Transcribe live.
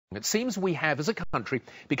It seems we have, as a country,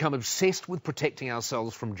 become obsessed with protecting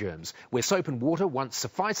ourselves from germs. Where soap and water once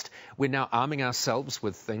sufficed, we're now arming ourselves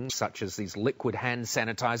with things such as these liquid hand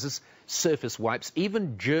sanitizers, surface wipes,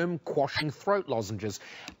 even germ-quashing throat lozenges.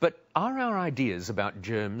 But are our ideas about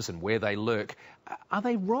germs and where they lurk, are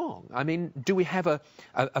they wrong? I mean, do we have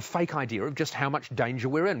a fake idea of just how much danger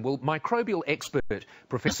we're in? Well, microbial expert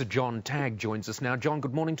Prof John Tagg joins us now. John,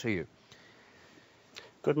 good morning to you.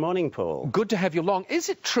 Good morning, Paul. Good to have you along. Is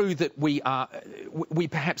it true that we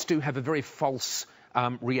perhaps do have a very false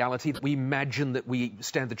reality? We imagine that we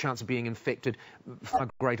stand the chance of being infected far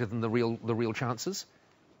greater than the real chances?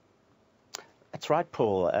 That's right,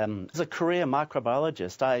 Paul. As a career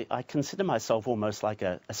microbiologist, I consider myself almost like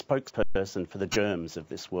a spokesperson for the germs of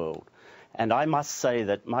this world. And I must say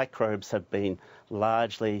that microbes have been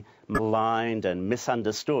largely maligned and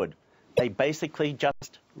misunderstood. They basically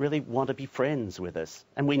just really want to be friends with us,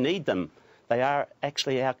 and we need them. They are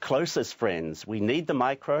actually our closest friends. We need the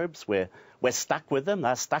microbes. We're stuck with them.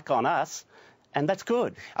 They're stuck on us, and that's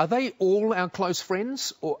good. Are they all our close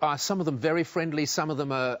friends, or are some of them very friendly, some of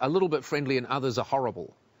them are a little bit friendly, and others are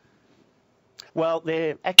horrible? Well,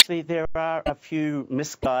 there are a few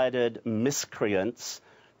misguided miscreants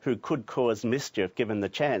who could cause mischief given the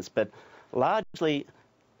chance, but largely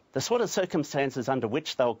the sort of circumstances under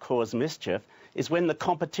which they'll cause mischief is when the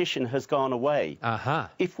competition has gone away.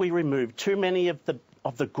 If we remove too many of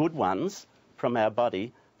the good ones from our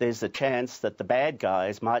body, there's a chance that the bad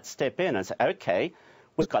guys might step in and say, OK,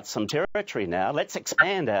 we've got some territory now, let's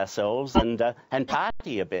expand ourselves and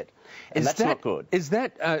party a bit. And that's not good. Is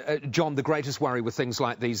that, John, the greatest worry with things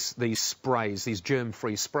like these sprays, these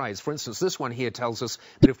germ-free sprays? For instance, this one here tells us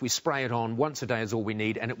that if we spray it on once a day is all we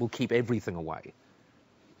need, and it will keep everything away.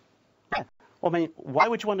 Well, I mean, why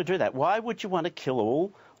would you want to do that? Why would you want to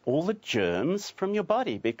kill all the germs from your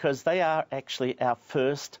body? Because they are actually our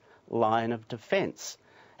first line of defence.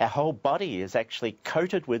 Our whole body is actually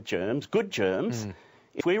coated with germs, good germs.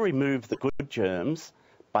 If we remove the good germs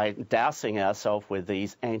by dousing ourselves with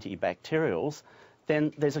these antibacterials,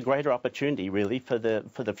 then there's a greater opportunity, really, for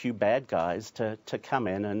the few bad guys to come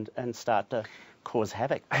in and start to cause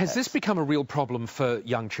havoc. Has this become a real problem for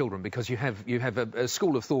young children? Because you have a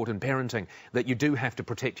school of thought in parenting that you do have to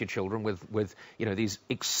protect your children with these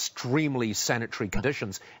extremely sanitary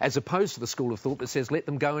conditions, as opposed to the school of thought that says let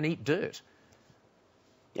them go and eat dirt.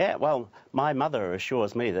 Yeah, well, my mother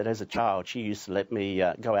assures me that as a child she used to let me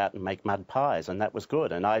go out and make mud pies, and that was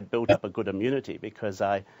good. And I built up a good immunity because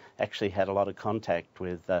I actually had a lot of contact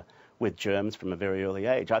with germs from a very early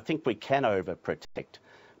age. I think we can overprotect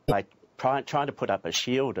by trying to put up a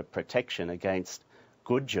shield of protection against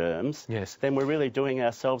good germs. Yes. Then we're really doing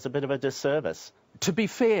ourselves a bit of a disservice. To be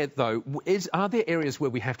fair, though, are there areas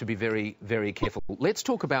where we have to be very, very careful? Let's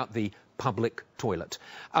talk about the public toilet.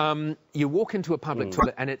 You walk into a public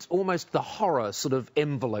toilet and it's almost the horror sort of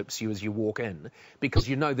envelopes you as you walk in, because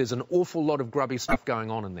you know there's an awful lot of grubby stuff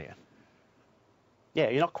going on in there. Yeah,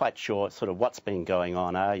 you're not quite sure sort of what's been going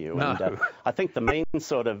on, are you? No. And I think the main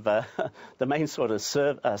sort of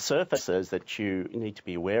surfaces that you need to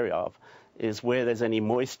be wary of is where there's any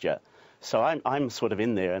moisture. So I'm sort of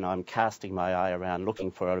in there and I'm casting my eye around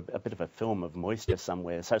looking for a bit of a film of moisture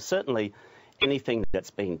somewhere. So certainly anything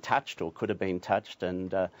that's been touched or could have been touched,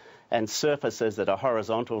 and surfaces that are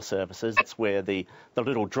horizontal surfaces, that's where the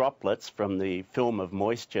little droplets from the film of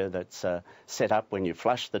moisture that's set up when you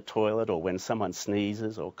flush the toilet or when someone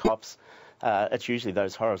sneezes or coughs, it's usually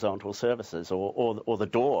those horizontal surfaces or the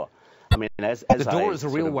door. I mean, as the door is a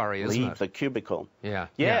real worry, isn't it? Leave the cubicle. Yeah.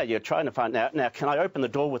 You're trying to find out. Now, can I open the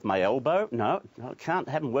door with my elbow? No, I can't.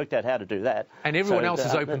 Haven't worked out how to do that. And everyone else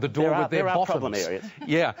has opened the door with their bottoms. Problem areas.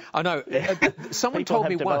 Yeah, I know. Someone told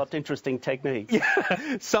me once. Developed interesting techniques.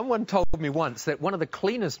 Yeah, someone told me once that one of the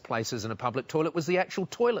cleanest places in a public toilet was the actual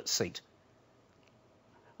toilet seat.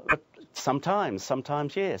 Sometimes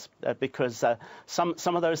yes, because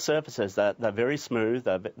some of those surfaces they're very smooth.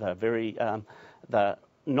 They're very they're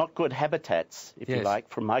not good habitats, if you like,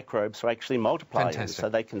 for microbes to actually multiply in, so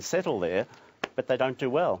they can settle there, but they don't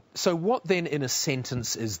do well. So what then, in a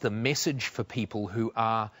sentence, is the message for people who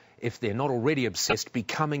are, if they're not already obsessed,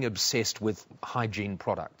 becoming obsessed with hygiene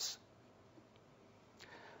products?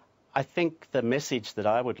 I think the message that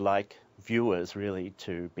I would like viewers really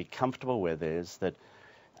to be comfortable with is that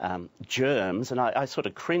germs, and I sort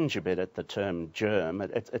of cringe a bit at the term germ,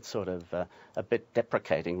 it's sort of a bit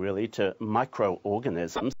deprecating really, to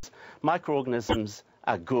microorganisms. Microorganisms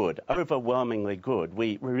are good, overwhelmingly good.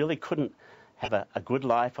 We really couldn't have a good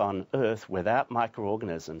life on Earth without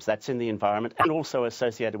microorganisms. That's in the environment and also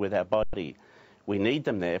associated with our body. We need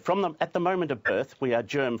them there. At the moment of birth, we are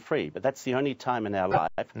germ-free, but that's the only time in our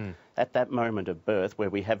life, at that moment of birth, where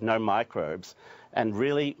we have no microbes. And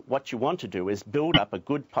really, what you want to do is build up a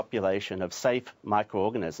good population of safe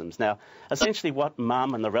microorganisms. Now, essentially what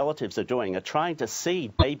mum and the relatives are doing are trying to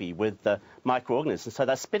seed baby with the microorganisms. So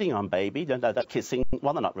they're spitting on baby, they're kissing,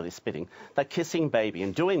 well, they're not really spitting, they're kissing baby.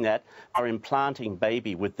 And doing that are implanting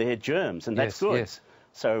baby with their germs, and that's good. Yes.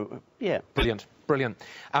 So, yeah. Brilliant, brilliant.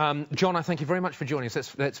 John, I thank you very much for joining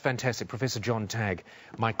us. That's fantastic. Professor John Tagg,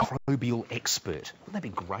 microbial expert. Wouldn't that be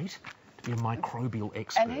great? To be a microbial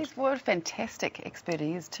expert. And he's what a fantastic expert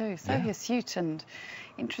he is too. So hirsute and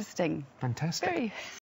interesting. Fantastic. Very